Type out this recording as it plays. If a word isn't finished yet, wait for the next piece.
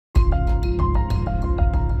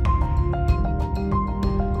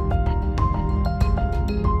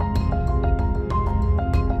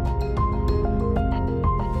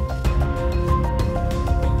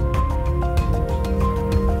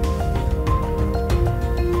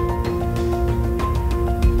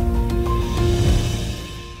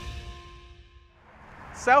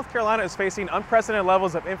South Carolina is facing unprecedented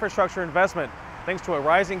levels of infrastructure investment thanks to a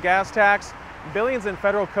rising gas tax, billions in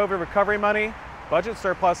federal COVID recovery money, budget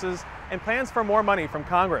surpluses, and plans for more money from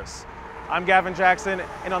Congress. I'm Gavin Jackson,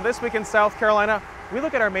 and on This Week in South Carolina, we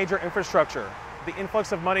look at our major infrastructure, the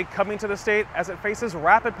influx of money coming to the state as it faces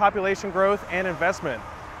rapid population growth and investment,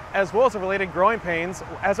 as well as the related growing pains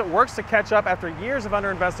as it works to catch up after years of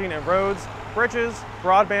underinvesting in roads, bridges,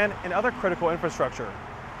 broadband, and other critical infrastructure.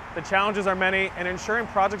 The challenges are many, and ensuring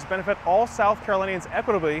projects benefit all South Carolinians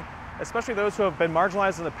equitably, especially those who have been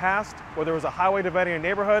marginalized in the past, whether it was a highway dividing a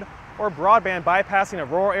neighborhood or broadband bypassing a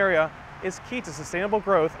rural area, is key to sustainable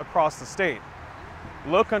growth across the state.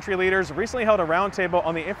 Low Country leaders recently held a roundtable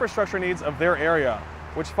on the infrastructure needs of their area,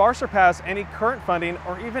 which far surpass any current funding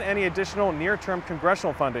or even any additional near-term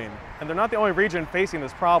congressional funding. And they're not the only region facing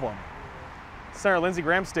this problem. Senator Lindsey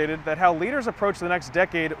Graham stated that how leaders approach the next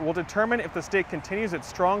decade will determine if the state continues its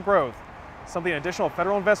strong growth, something additional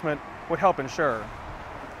federal investment would help ensure.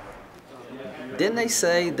 Didn't they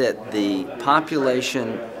say that the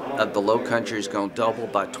population of the Low Country is going to double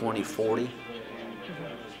by 2040?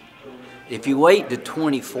 If you wait to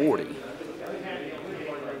 2040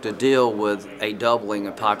 to deal with a doubling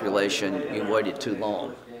of population, you waited too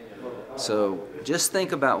long. So just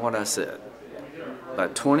think about what I said. By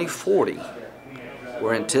 2040,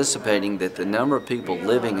 we're anticipating that the number of people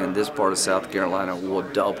living in this part of South Carolina will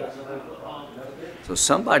double. So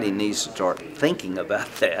somebody needs to start thinking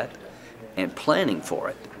about that and planning for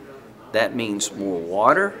it. That means more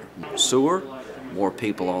water, more sewer, more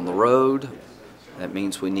people on the road. That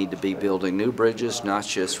means we need to be building new bridges, not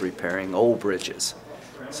just repairing old bridges.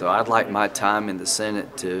 So I'd like my time in the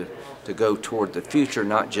Senate to go toward the future,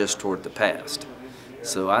 not just toward the past.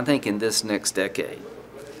 So I think in this next decade,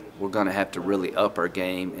 we're going to have to really up our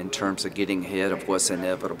game in terms of getting ahead of what's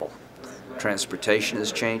inevitable. Transportation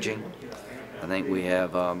is changing. I think we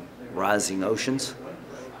have rising oceans.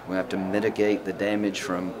 We have to mitigate the damage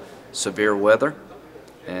from severe weather.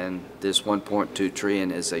 And this $1.2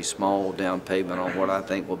 trillion is a small down payment on what I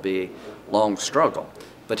think will be a long struggle.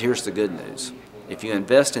 But here's the good news. If you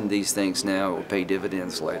invest in these things now, it will pay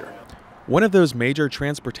dividends later. One of those major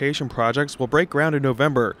transportation projects will break ground in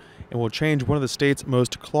November and will change one of the state's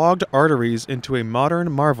most clogged arteries into a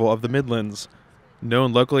modern marvel of the Midlands.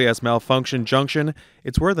 Known locally as Malfunction Junction,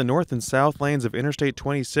 it's where the north and south lanes of Interstate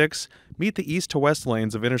 26 meet the east to west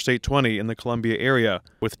lanes of Interstate 20 in the Columbia area,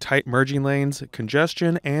 with tight merging lanes,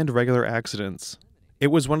 congestion, and regular accidents. It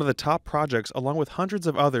was one of the top projects, along with hundreds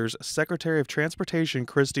of others, Secretary of Transportation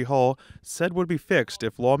Christy Hall said would be fixed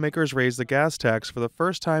if lawmakers raised the gas tax for the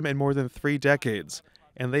first time in more than 3 decades,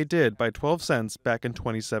 and they did by 12 cents back in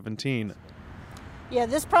 2017. Yeah,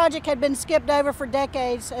 this project had been skipped over for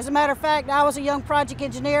decades. As a matter of fact, I was a young project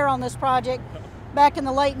engineer on this project back in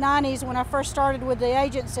the late 90s when I first started with the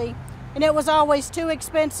agency, and it was always too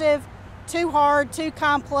expensive, too hard, too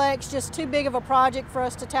complex, just too big of a project for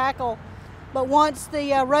us to tackle. But once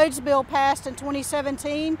the roads bill passed in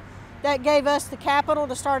 2017, that gave us the capital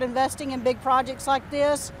to start investing in big projects like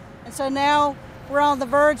this. And so now we're on the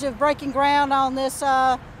verge of breaking ground on this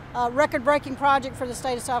record-breaking project for the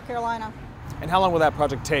state of South Carolina. And how long will that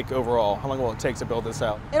project take overall? How long will it take to build this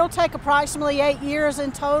out? It'll take approximately 8 years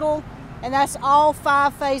in total, and that's all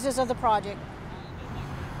 5 phases of the project.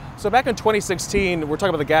 So back in 2016, we're talking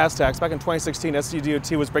about the gas tax. Back in 2016,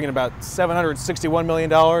 SCDOT was bringing about $761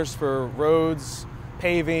 million for roads,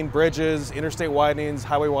 paving, bridges, interstate widenings,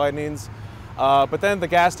 highway widenings. But then the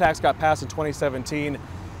gas tax got passed in 2017,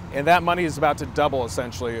 and that money is about to double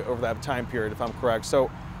essentially over that time period, if I'm correct.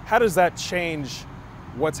 So how does that change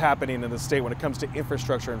what's happening in the state when it comes to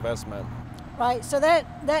infrastructure investment? Right, so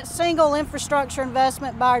that single infrastructure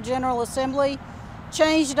investment by our General Assembly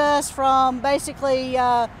changed us from basically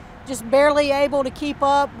just barely able to keep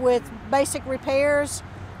up with basic repairs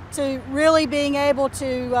to really being able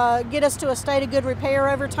to get us to a state of good repair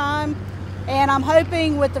over time. And I'm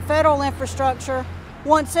hoping with the federal infrastructure,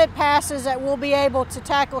 once it passes, that we'll be able to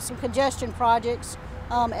tackle some congestion projects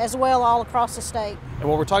as well all across the state. And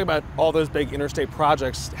when we're talking about all those big interstate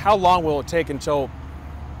projects, how long will it take until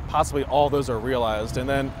possibly all those are realized? And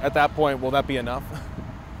then at that point, will that be enough?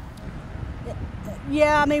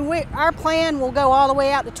 Yeah, I mean, our plan will go all the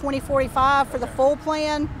way out to 2045 for the full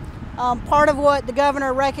plan. Part of what the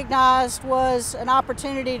governor recognized was an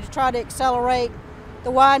opportunity to try to accelerate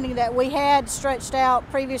the widening that we had stretched out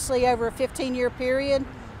previously over a 15-year period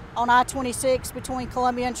on I-26 between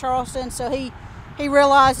Columbia and Charleston. So he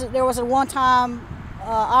realized that there was a one-time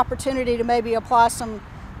opportunity to maybe apply some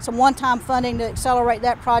one-time funding to accelerate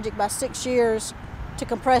that project by 6 years, to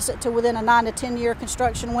compress it to within a 9 to 10 year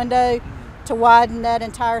construction window, to to widen that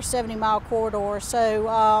entire 70-mile corridor.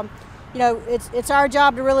 So, you know, it's our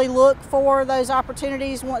job to really look for those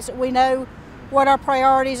opportunities. Once we know what our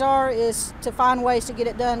priorities are, is to find ways to get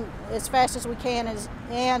it done as fast as we can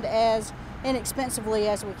and as inexpensively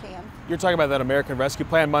as we can. You're talking about that American Rescue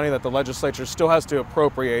Plan money that the legislature still has to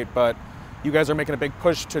appropriate, but you guys are making a big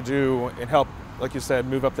push to do and help, like you said,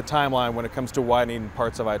 move up the timeline when it comes to widening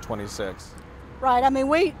parts of I-26. Right. I mean,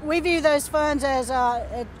 we view those funds as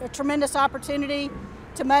a tremendous opportunity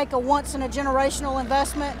to make a once-in-a-generational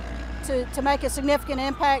investment to make a significant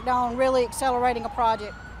impact on really accelerating a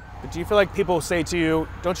project. But do you feel like people say to you,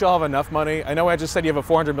 don't you all have enough money? I know I just said you have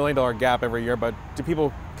a $400 million gap every year, but do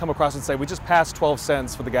people come across and say, we just passed 12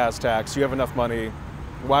 cents for the gas tax, you have enough money,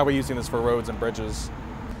 why are we using this for roads and bridges?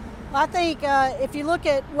 Well, I think if you look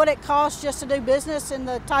at what it costs just to do business and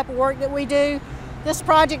the type of work that we do, this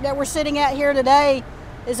project that we're sitting at here today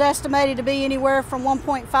is estimated to be anywhere from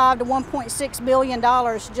 $1.5 to $1.6 billion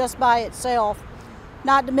just by itself.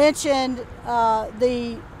 Not to mention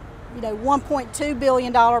the $1.2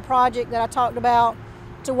 billion project that I talked about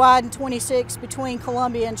to widen 26 between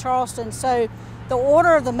Columbia and Charleston. So the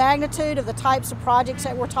order of the magnitude of the types of projects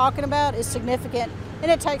that we're talking about is significant,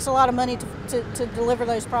 and it takes a lot of money to deliver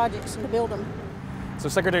those projects and to build them. So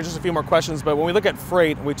Secretary, just a few more questions, but when we look at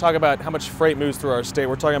freight, and we talk about how much freight moves through our state,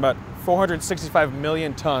 we're talking about 465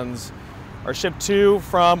 million tons are shipped to,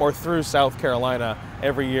 from, or through South Carolina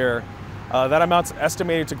every year. That amount's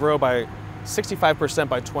estimated to grow by 65%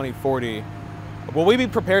 by 2040. Will we be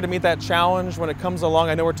prepared to meet that challenge when it comes along?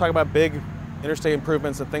 I know we're talking about big interstate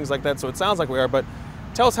improvements and things like that, so it sounds like we are, but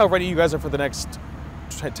tell us how ready you guys are for the next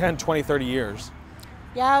 10, 20, 30 years.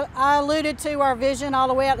 Yeah, I alluded to our vision all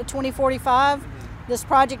the way out to 2045. This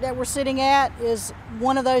project that we're sitting at is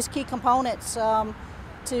one of those key components to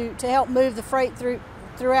help move the freight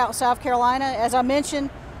throughout South Carolina. As I mentioned,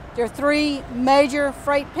 there are 3 major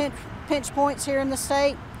freight pinch points here in the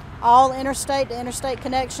state, all interstate to interstate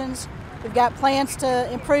connections. We've got plans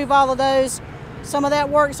to improve all of those. Some of that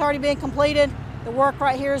work's already been completed. The work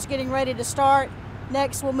right here is getting ready to start.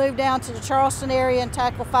 Next, we'll move down to the Charleston area and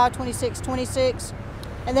tackle 526-26.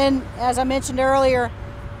 And then, as I mentioned earlier,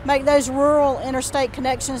 make those rural interstate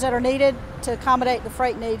connections that are needed to accommodate the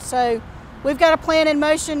freight needs. So we've got a plan in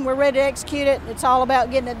motion. We're ready to execute it. It's all about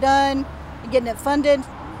getting it done and getting it funded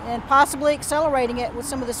and possibly accelerating it with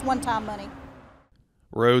some of this one-time money.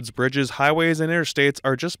 Roads, bridges, highways, and interstates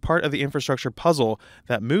are just part of the infrastructure puzzle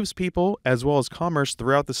that moves people as well as commerce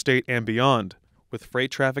throughout the state and beyond. With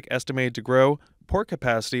freight traffic estimated to grow, port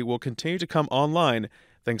capacity will continue to come online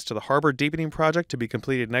thanks to the harbor deepening project to be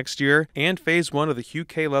completed next year and Phase 1 of the Hugh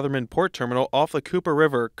K. Leatherman Port Terminal off the Cooper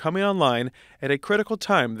River coming online at a critical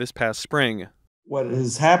time this past spring. What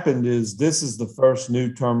has happened is this is the first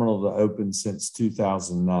new terminal to open since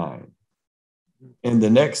 2009. And the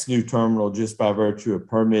next new terminal, just by virtue of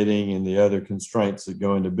permitting and the other constraints that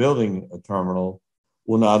go into building a terminal,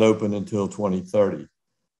 will not open until 2030.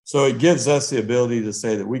 So it gives us the ability to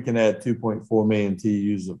say that we can add 2.4 million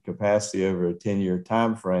TEUs of capacity over a 10-year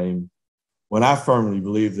time frame, when I firmly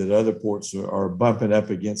believe that other ports are bumping up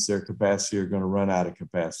against their capacity, are going to run out of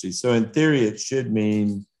capacity. So in theory, it should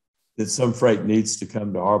mean that some freight needs to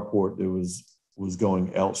come to our port that was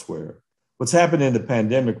going elsewhere. What's happened in the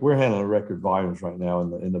pandemic, we're handling record volumes right now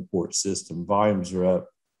in the port system. Volumes are up.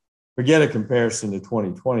 Forget a comparison to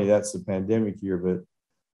 2020, that's the pandemic year, but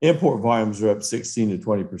import volumes are up 16 to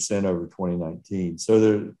 20% over 2019.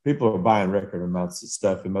 So people are buying record amounts of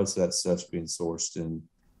stuff, and most of that stuff's being sourced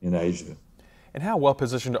in Asia. And how well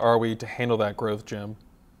positioned are we to handle that growth, Jim?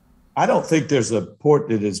 I don't think there's a port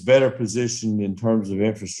that is better positioned in terms of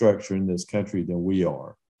infrastructure in this country than we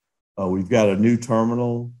are. We've got a new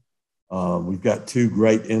terminal. We've got 2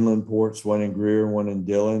 great inland ports, one in Greer, one in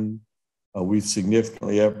Dillon. We've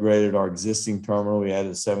significantly upgraded our existing terminal. We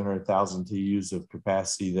added 700,000 TEUs of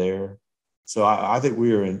capacity there. So I think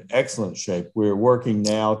we are in excellent shape. We're working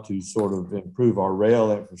now to sort of improve our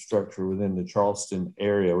rail infrastructure within the Charleston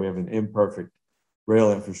area. We have an imperfect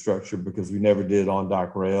rail infrastructure because we never did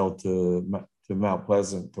on-dock rail to Mount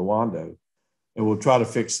Pleasant to Wando. And we'll try to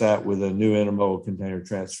fix that with a new intermodal container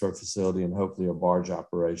transfer facility and hopefully a barge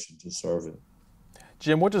operation to serve it.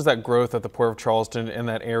 Jim, what does that growth at the Port of Charleston and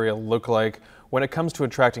that area look like when it comes to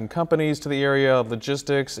attracting companies to the area,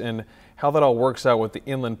 logistics, and how that all works out with the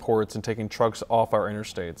inland ports and taking trucks off our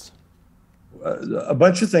interstates? A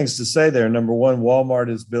bunch of things to say there. Number one, Walmart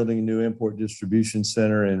is building a new import distribution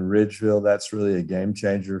center in Ridgeville. That's really a game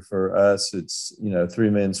changer for us. It's 3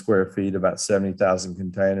 million square feet, about 70,000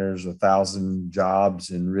 containers, 1,000 jobs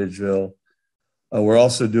in Ridgeville. We're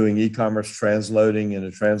also doing e-commerce transloading in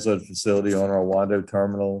a transload facility on our Wando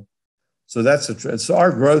terminal. So that's a trend. So our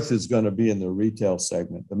growth is going to be in the retail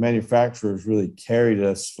segment. The manufacturers really carried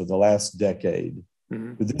us for the last decade.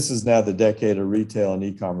 But this is now the decade of retail and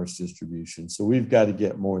e-commerce distribution. So we've got to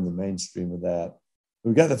get more in the mainstream of that.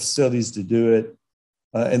 We've got the facilities to do it.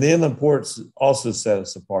 And the inland ports also set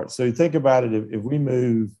us apart. So you think about it, if we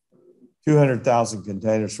move 200,000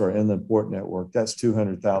 containers to our inland port network, that's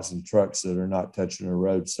 200,000 trucks that are not touching a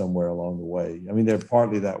road somewhere along the way. I mean, they're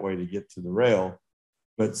partly that way to get to the rail,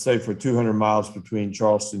 but say for 200 miles between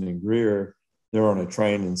Charleston and Greer, they're on a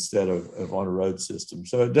train instead of on a road system.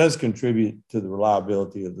 So it does contribute to the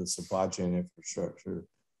reliability of the supply chain infrastructure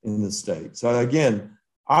in the state. So again,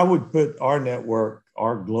 I would put our network,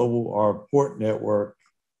 our port network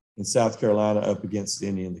in South Carolina up against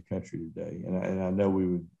any in the country today. And I know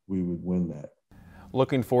we would win that.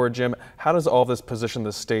 Looking forward, Jim, how does all this position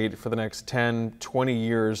the state for the next 10, 20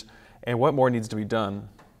 years, and what more needs to be done?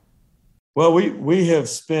 Well, we have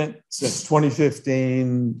spent since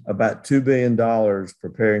 2015 about $2 billion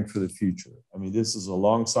preparing for the future. I mean, this is a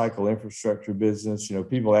long cycle infrastructure business. You know,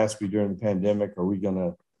 people asked me during the pandemic, are we going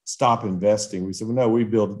to stop investing? We said, well, no, we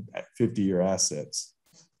build 50-year assets.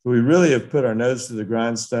 So we really have put our nose to the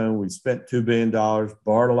grindstone. We spent $2 billion,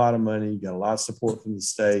 borrowed a lot of money, got a lot of support from the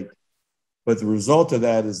state. But the result of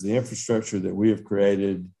that is the infrastructure that we have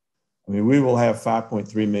created. I mean, we will have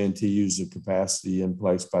 5.3 million TUs of capacity in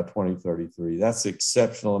place by 2033. That's an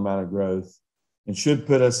exceptional amount of growth and should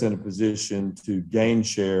put us in a position to gain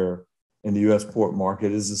share in the U.S. port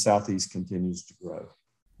market as the Southeast continues to grow.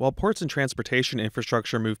 While ports and transportation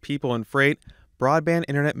infrastructure move people and freight, broadband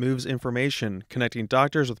internet moves information, connecting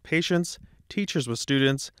doctors with patients, teachers with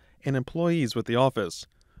students, and employees with the office.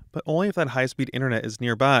 But only if that high-speed internet is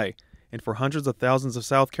nearby. And for hundreds of thousands of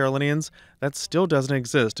South Carolinians, that still doesn't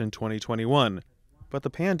exist in 2021. But the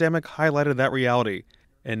pandemic highlighted that reality.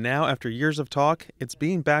 And now, after years of talk, it's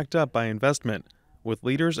being backed up by investment, with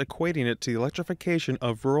leaders equating it to the electrification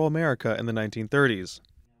of rural America in the 1930s.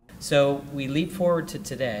 So we leap forward to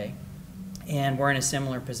today, and we're in a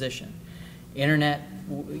similar position. Internet,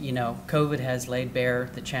 you know, COVID has laid bare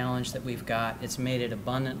the challenge that we've got. It's made it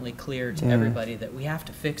abundantly clear to everybody that we have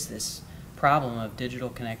to fix this problem of digital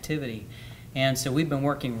connectivity. And so we've been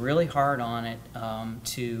working really hard on it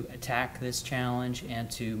to attack this challenge and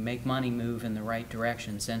to make money move in the right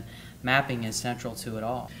directions. And mapping is central to it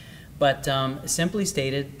all. But simply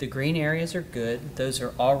stated, the green areas are good. Those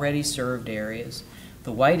are already served areas.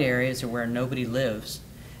 The white areas are where nobody lives.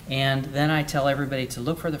 And then I tell everybody to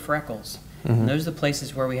look for the freckles. And those are the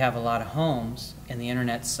places where we have a lot of homes and the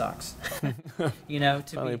internet sucks. You know,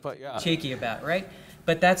 to be cheeky about, right?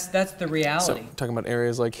 But that's the reality. So talking about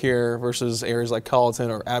areas like here versus areas like Colleton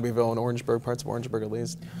or Abbeville and Orangeburg, parts of Orangeburg at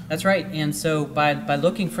least. That's right. And so by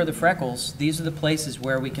looking for the freckles, these are the places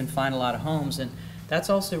where we can find a lot of homes. And that's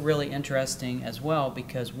also really interesting as well,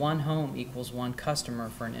 because one home equals one customer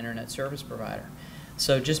for an internet service provider.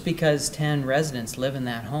 So just because 10 residents live in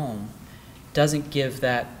that home doesn't give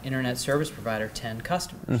that internet service provider 10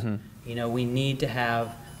 customers. You know, we need to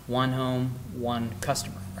have one home, one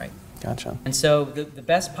customer, right? Gotcha. And so the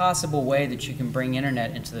best possible way that you can bring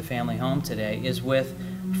internet into the family home today is with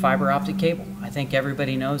fiber optic cable. I think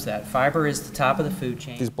everybody knows that. Fiber is the top of the food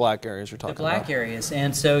chain. These black areas you're talking about. The black areas.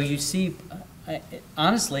 And so you see,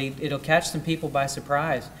 honestly, it'll catch some people by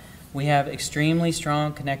surprise. We have extremely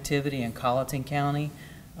strong connectivity in Colleton County,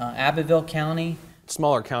 Abbeville County.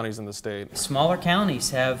 Smaller counties in the state. Smaller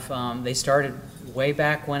counties have, they started way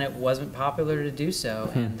back when it wasn't popular to do so,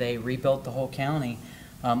 and they rebuilt the whole county.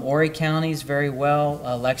 Horry County is very well,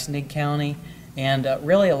 Lexington County, and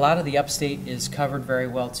really a lot of the upstate is covered very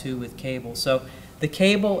well too with cable. So the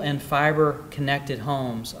cable and fiber connected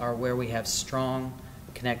homes are where we have strong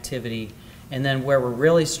connectivity. And then where we're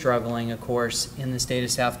really struggling, of course, in the state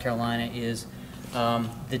of South Carolina is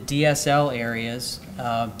the DSL areas.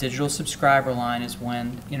 Digital subscriber line is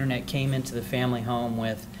when internet came into the family home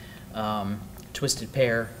with twisted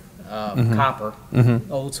pair copper,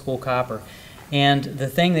 old school copper. And the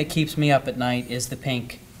thing that keeps me up at night is the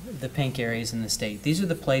pink areas in the state. These are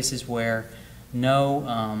the places where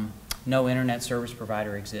no internet service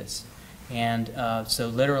provider exists. And so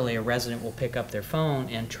literally a resident will pick up their phone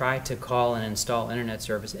and try to call and install internet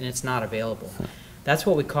service, and it's not available. That's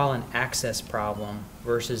what we call an access problem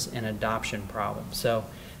versus an adoption problem. So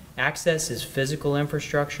access is physical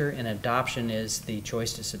infrastructure, and adoption is the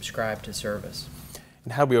choice to subscribe to service.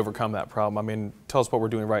 And how do we overcome that problem? I mean, tell us what we're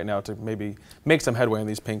doing right now to maybe make some headway in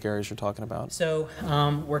these pink areas you're talking about. So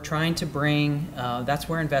we're trying to bring, that's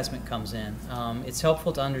where investment comes in. It's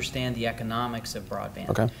helpful to understand the economics of broadband.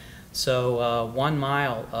 Okay. So 1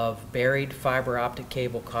 mile of buried fiber optic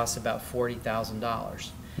cable costs about $40,000.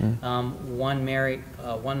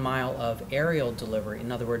 1 mile of aerial delivery,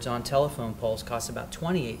 in other words, on telephone poles, costs about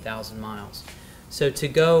 28,000 miles. So to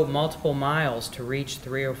go multiple miles to reach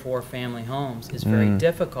 3 or 4 family homes is very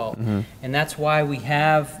difficult, and that's why we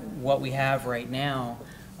have what we have right now.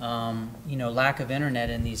 You know, lack of internet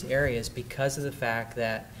in these areas because of the fact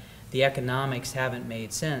that the economics haven't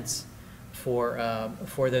made sense for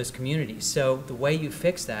those communities. So the way you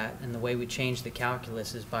fix that and the way we change the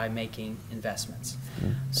calculus is by making investments.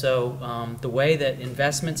 So the way that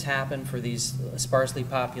investments happen for these sparsely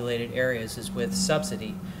populated areas is with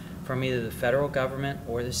subsidy from either the federal government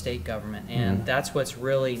or the state government. And that's what's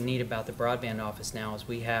really neat about the broadband office now is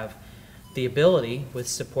we have the ability, with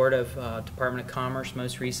support of Department of Commerce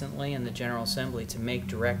most recently and the General Assembly, to make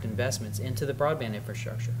direct investments into the broadband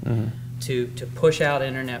infrastructure to push out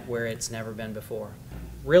internet where it's never been before.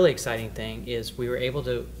 Really exciting thing is we were able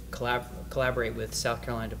to collaborate with South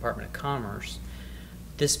Carolina Department of Commerce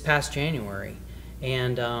this past January,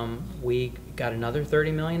 and we got another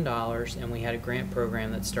 $30 million, and we had a grant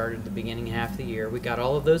program that started at the beginning half of the year. We got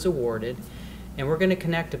all of those awarded, and we're going to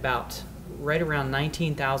connect about right around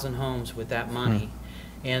 19,000 homes with that money.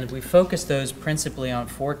 And we focused those principally on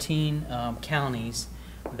 14 counties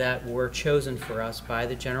that were chosen for us by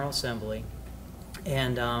the General Assembly.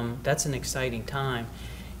 And that's an exciting time.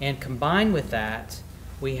 And combined with that,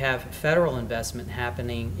 we have federal investment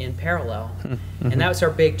happening in parallel. And that was our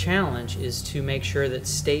big challenge, is to make sure that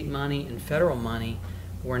state money and federal money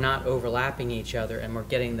were not overlapping each other, and we're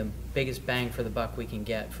getting the biggest bang for the buck we can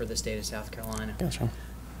get for the state of South Carolina. Gotcha.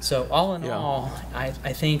 So all in all, I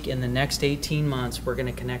think in the next 18 months, we're going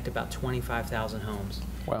to connect about 25,000 homes.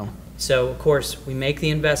 Wow. So, of course, we make the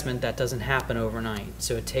investment. That doesn't happen overnight.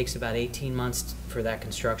 So it takes about 18 months for that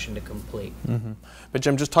construction to complete. But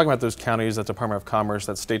Jim, just talking about those counties, that Department of Commerce,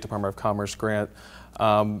 that State Department of Commerce grant,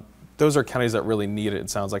 those are counties that really need it, it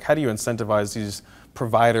sounds like. How do you incentivize these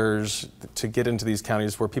providers to get into these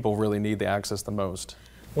counties where people really need the access the most?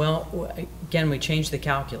 Well, again, we changed the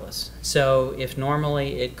calculus. So if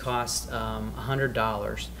normally it costs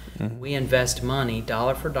 $100, we invest money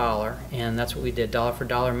dollar for dollar, and that's what we did, dollar for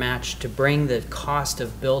dollar match, to bring the cost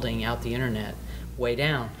of building out the internet way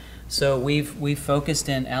down. So we've focused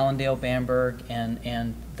in Allendale, Bamberg,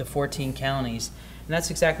 and the 14 counties, and that's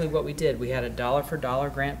exactly what we did. We had a dollar for dollar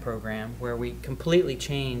grant program where we completely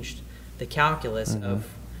changed the calculus of,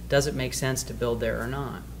 does it make sense to build there or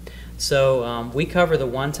not? So we cover the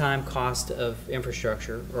one-time cost of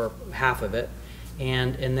infrastructure, or half of it,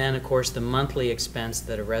 and then, of course, the monthly expense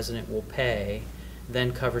that a resident will pay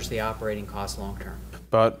then covers the operating cost long-term.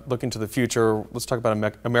 But looking to the future, let's talk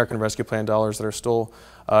about American Rescue Plan dollars that are still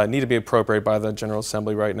need to be appropriated by the General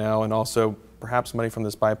Assembly right now, and also perhaps money from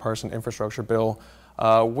this bipartisan infrastructure bill.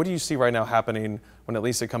 What do you see right now happening when at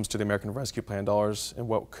least it comes to the American Rescue Plan dollars, and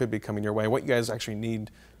what could be coming your way? What you guys actually need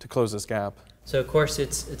to close this gap? So of course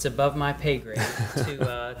it's above my pay grade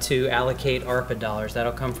to allocate ARPA dollars.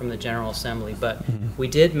 That'll come from the General Assembly. But we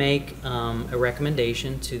did make a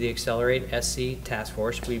recommendation to the Accelerate SC Task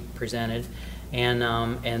Force. We presented,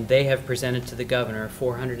 and they have presented to the governor a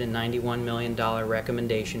 $491 million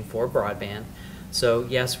recommendation for broadband. So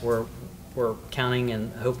yes, we're counting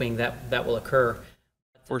and hoping that that will occur.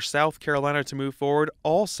 For South Carolina to move forward,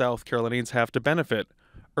 all South Carolinians have to benefit.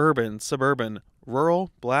 Urban, suburban, rural,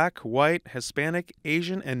 black, white, Hispanic,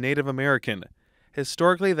 Asian, and Native American.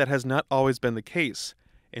 Historically, that has not always been the case.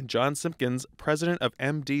 And John Simpkins, president of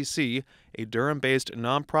MDC, a Durham-based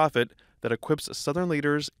nonprofit that equips Southern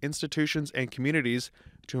leaders, institutions, and communities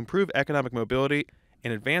to improve economic mobility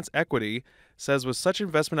and advance equity, says with such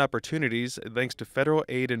investment opportunities, thanks to federal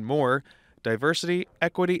aid and more, diversity,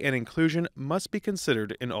 equity, and inclusion must be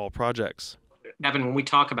considered in all projects. Gavin, when we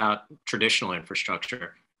talk about traditional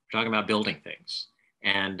infrastructure, we're talking about building things.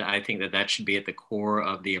 And I think that should be at the core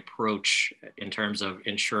of the approach in terms of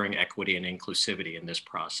ensuring equity and inclusivity in this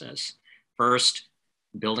process. First,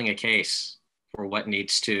 building a case for what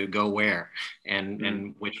needs to go where,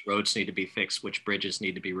 and which roads need to be fixed, which bridges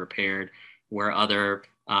need to be repaired, where other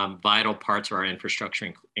vital parts of our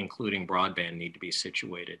infrastructure, including broadband, need to be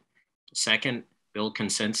situated. Second, build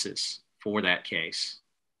consensus for that case.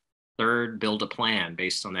 Third, build a plan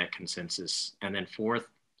based on that consensus. And then fourth,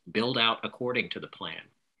 build out according to the plan.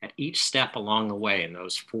 At each step along the way, in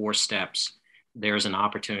those 4 steps, there's an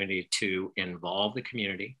opportunity to involve the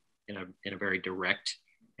community in a very direct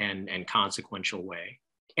and consequential way,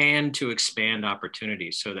 and to expand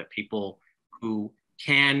opportunities so that people who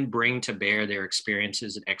can bring to bear their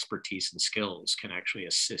experiences and expertise and skills can actually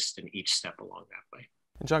assist in each step along that way.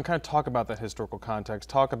 And John, kind of talk about that historical context.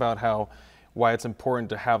 Talk about why it's important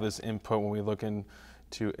to have this input when we look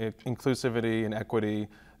into inclusivity and equity,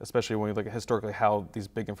 especially when we look at historically how these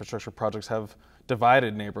big infrastructure projects have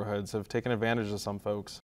divided neighborhoods, have taken advantage of some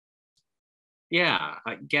folks. Yeah,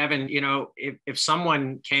 Gavin, you know, if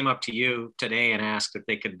someone came up to you today and asked if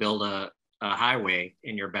they could build a highway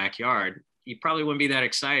in your backyard, you probably wouldn't be that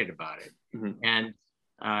excited about it. Mm-hmm. And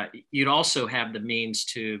you'd also have the means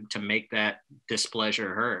to make that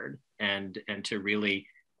displeasure heard and to really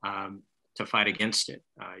to fight against it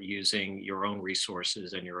using your own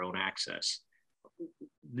resources and your own access.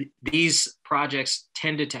 These projects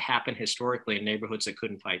tended to happen historically in neighborhoods that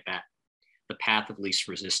couldn't fight back, the path of least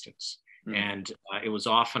resistance. Mm-hmm. And it was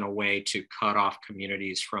often a way to cut off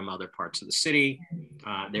communities from other parts of the city,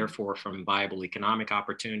 therefore from viable economic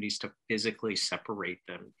opportunities, to physically separate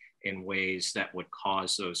them in ways that would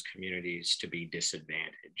cause those communities to be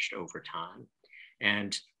disadvantaged over time.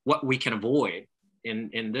 And what we can avoid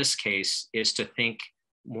in this case is to think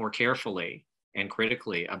more carefully and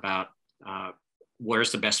critically about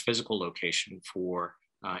where's the best physical location for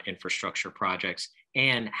infrastructure projects,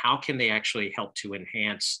 and how can they actually help to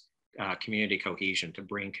enhance community cohesion, to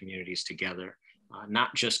bring communities together,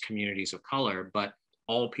 not just communities of color, but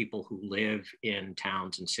all people who live in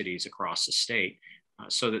towns and cities across the state,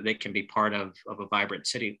 so that they can be part of a vibrant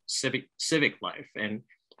civic life. And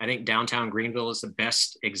I think downtown Greenville is the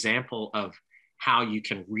best example of how you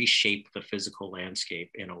can reshape the physical landscape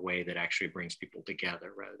in a way that actually brings people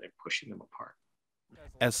together rather than pushing them apart.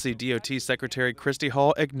 SCDOT Secretary Christy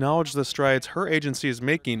Hall acknowledged the strides her agency is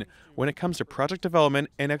making when it comes to project development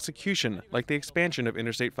and execution, like the expansion of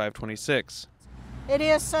Interstate 526. It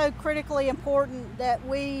is so critically important that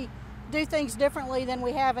we do things differently than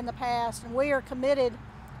we have in the past, and we are committed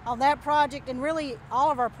on that project and really all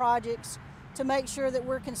of our projects to make sure that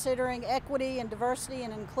we're considering equity and diversity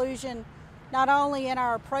and inclusion, not only in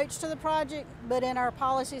our approach to the project, but in our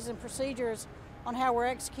policies and procedures on how we're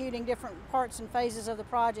executing different parts and phases of the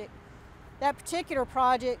project. That particular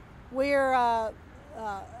project, we're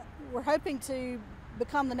hoping to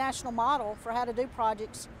become the national model for how to do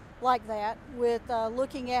projects like that, with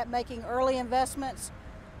looking at making early investments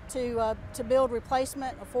to build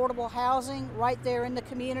replacement affordable housing right there in the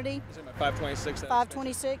community. Is it 526?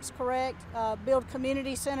 526, correct. Build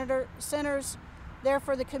community centers there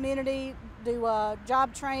for the community, do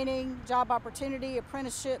job training, job opportunity,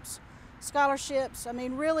 apprenticeships, scholarships. I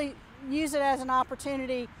mean, really use it as an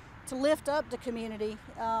opportunity to lift up the community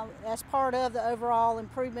as part of the overall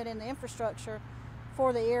improvement in the infrastructure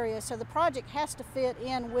for the area. So the project has to fit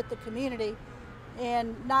in with the community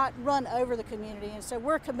and not run over the community. And so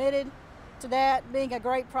we're committed to that being a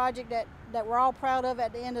great project that we're all proud of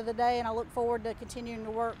at the end of the day, and I look forward to continuing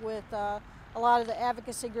to work with a lot of the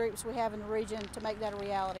advocacy groups we have in the region to make that a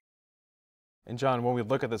reality. And John, when we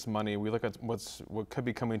look at this money, we look at what could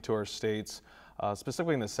be coming to our states,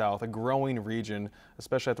 specifically in the South, a growing region,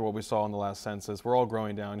 especially after what we saw in the last census. We're all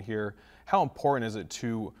growing down here. How important is it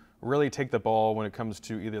to really take the ball when it comes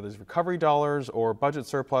to either these recovery dollars or budget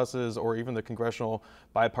surpluses or even the congressional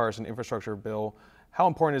bipartisan infrastructure bill? How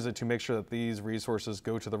important is it to make sure that these resources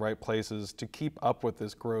go to the right places to keep up with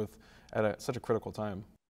this growth at such a critical time?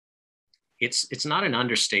 It's not an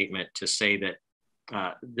understatement to say that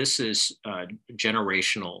this is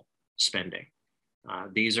generational spending.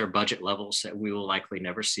 These are budget levels that we will likely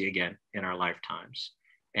never see again in our lifetimes.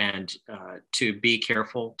 And to be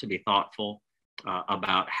careful, to be thoughtful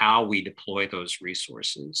about how we deploy those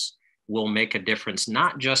resources will make a difference,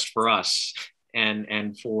 not just for us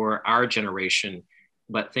and for our generation,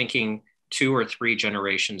 but thinking 2 or 3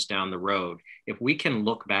 generations down the road. If we can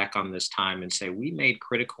look back on this time and say, we made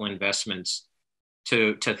critical investments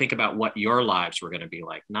to think about what your lives were going to be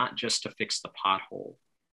like, not just to fix the pothole,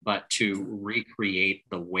 but to recreate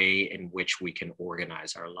the way in which we can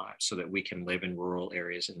organize our lives so that we can live in rural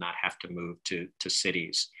areas and not have to move to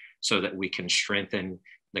cities, so that we can strengthen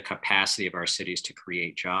the capacity of our cities to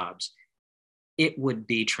create jobs. It would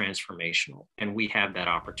be transformational, and we have that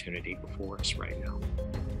opportunity before us right now.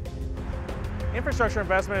 Infrastructure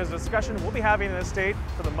investment is a discussion we'll be having in the state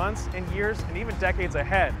for the months and years and even decades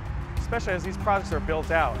ahead, especially as these projects are built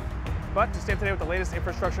out. But to stay up to date with the latest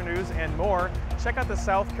infrastructure news and more, check out the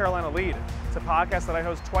South Carolina Lead. It's a podcast that I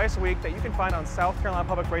host twice a week that you can find on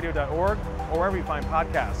southcarolinapublicradio.org or wherever you find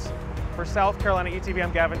podcasts. For South Carolina ETV,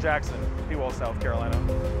 I'm Gavin Jackson. Be well, South Carolina.